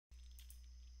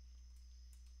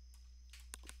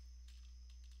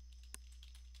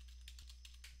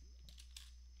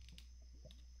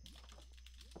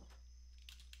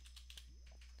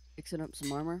fixing up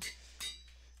some armor?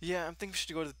 Yeah, I'm thinking we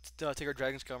should go to take our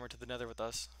dragon's armor to the Nether with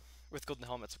us, with golden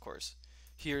helmets, of course.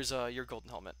 Here's your golden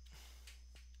helmet.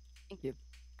 Thank you.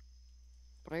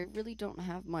 But I really don't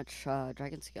have much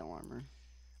dragon scale armor.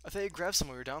 I thought you grabbed some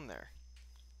when we were down there.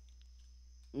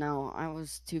 No, I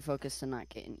was too focused on not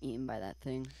getting eaten by that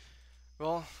thing.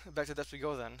 Well, back to depths we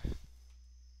go then.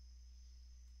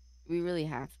 We really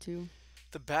have to.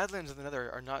 The Badlands of the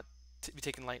Nether are not to be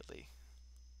taken lightly.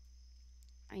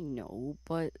 I know,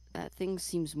 but that thing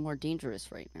seems more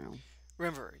dangerous right now.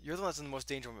 Remember, you're the one that's in the most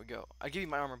danger when we go. I give you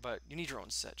my armor, but you need your own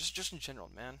set. Just in general,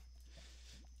 man.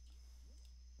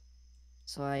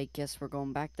 So I guess we're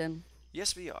going back then?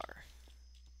 Yes, we are.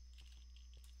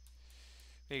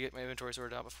 Let me get my inventory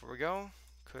sorted out before we go,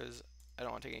 because I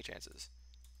don't want to take any chances.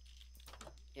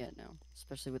 Yeah, no.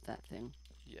 Especially with that thing.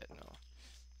 Yeah, no.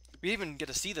 We didn't even get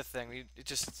to see the thing. It's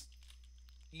just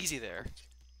easy there.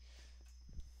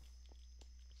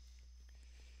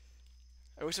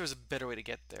 I wish there was a better way to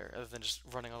get there, other than just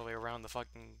running all the way around the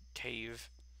fucking cave.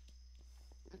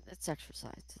 It's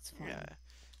exercise. It's fine. Yeah.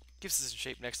 Gives us in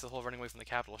shape next to the whole running away from the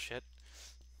capital shit.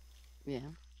 Yeah.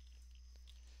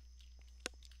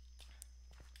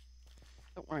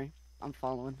 Don't worry. I'm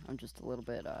following. I'm just a little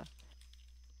bit,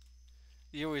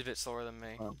 You're always a bit slower than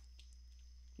me.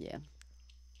 yeah.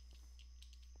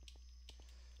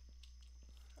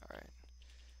 Alright.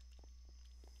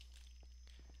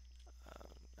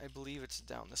 I believe it's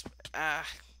down this way. Ah!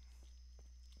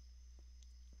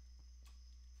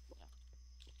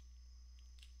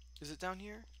 Is it down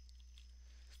here?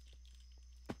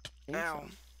 Think Ow!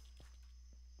 so.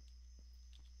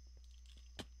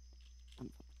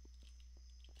 Um,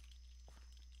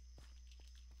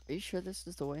 Are you sure this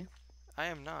is the way? I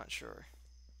am not sure.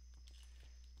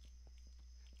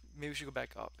 Maybe we should go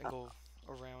back up and go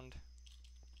around.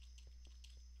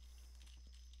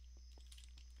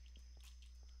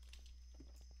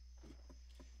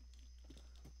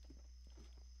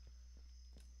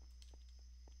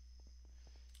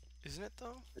 Isn't it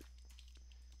though?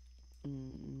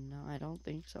 No, I don't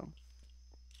think so.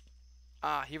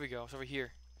 Ah, here we go. It's over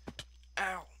here.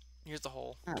 Ow! Here's the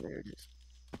hole. Ah, there it is.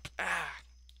 Ah!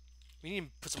 We need to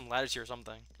put some ladders here or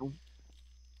something. Oh.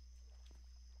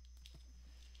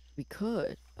 We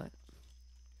could, but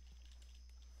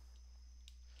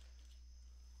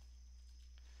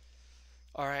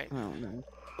Alright. I don't know.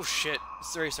 Oh shit,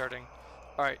 it's already starting.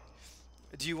 Alright.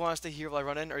 Do you want to stay here while I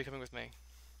run in, or are you coming with me?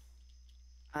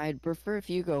 I'd prefer if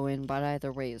you go in, but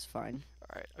either way is fine.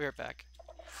 Alright, I'll be right back.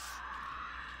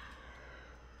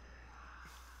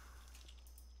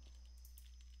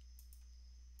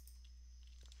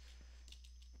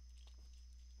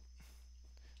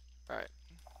 Alright.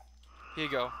 Here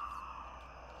you go.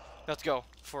 Let's go.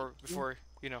 Before,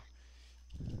 you know,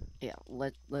 Yeah,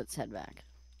 let's head back.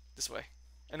 this way.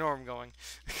 I know where I'm going.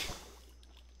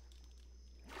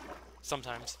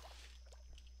 Sometimes.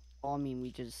 Well, I mean,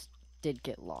 we just did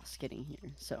get lost getting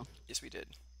here, so. Yes, we did.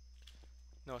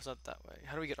 No, it's not that way.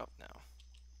 How do we get up now?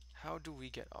 How do we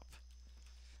get up?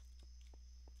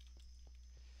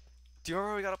 Do you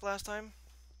remember how we got up last time?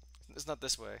 It's not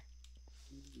this way.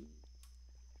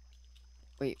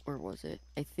 Wait, where was it?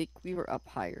 I think we were up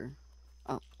higher.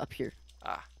 Oh, up here.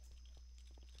 Ah.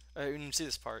 I didn't even see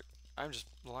this part. I'm just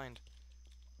blind.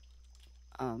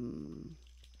 Um,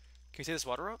 Can we take this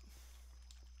water up?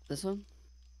 this one?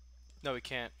 No, we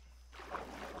can't.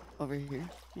 Over here,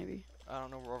 maybe? I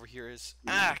don't know where over here is.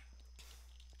 No. Ah!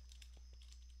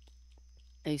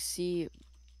 I see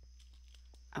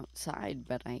outside,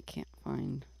 but I can't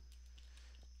find.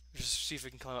 Just see if we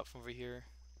can climb up from over here.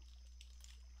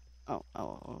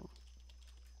 Oh.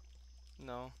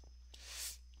 No.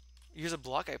 Here's a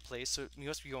block I placed, so we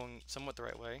must be going somewhat the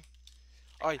right way.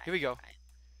 Alright, here we go.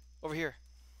 Over here.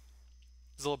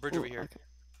 There's a little bridge Ooh, over here. okay.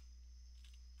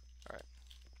 Alright.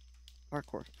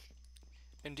 Parkour.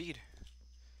 Indeed.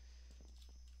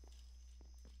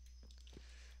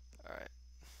 Alright.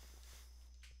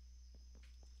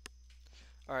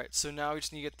 Alright, so now we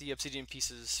just need to get the obsidian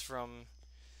pieces from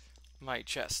my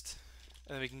chest.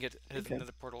 And then we can get hit Okay.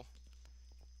 another portal.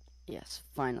 Yes,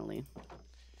 finally.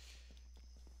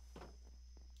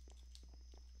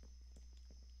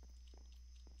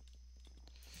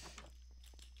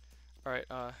 Alright,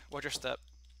 watch your step.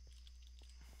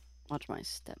 Watch my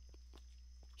step.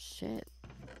 Shit.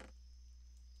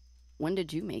 When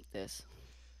did you make this?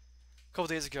 A couple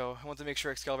days ago, I wanted to make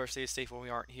sure Excalibur stays safe when we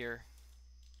aren't here.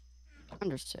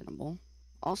 Understandable.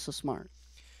 Also smart.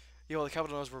 Yeah, well, the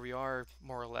capital knows where we are,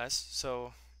 more or less,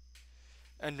 so...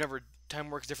 And remember, time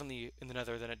works differently in the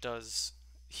Nether than it does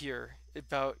here.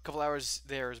 About a couple hours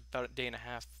there is about a day and a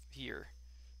half here.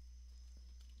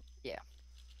 Yeah.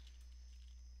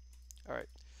 All right.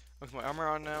 With my armor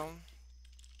on now,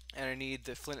 and I need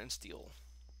the flint and steel.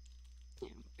 Yeah.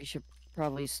 We should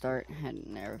probably start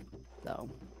heading there, though.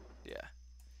 Yeah.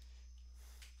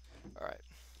 All right.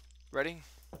 Ready?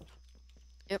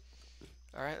 Yep.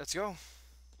 All right. Let's go.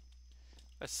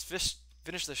 Let's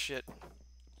finish this shit.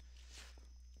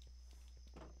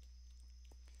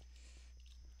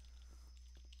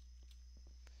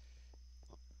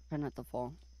 Try not to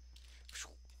fall.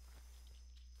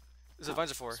 This is Oh,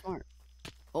 vines are for. smart.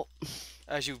 Oh,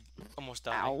 As you almost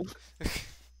die. ow.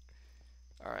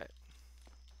 All right.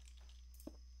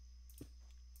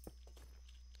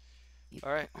 Keep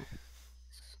All right. going.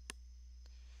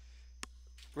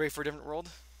 Ready for a different world?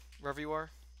 Wherever you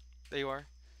are. There you are.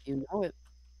 You know it.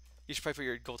 You should probably put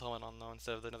your gold helmet on though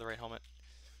instead of the netherite helmet.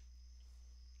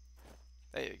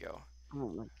 There you go. Oh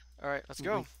my, All right. Let's oh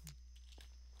my. go.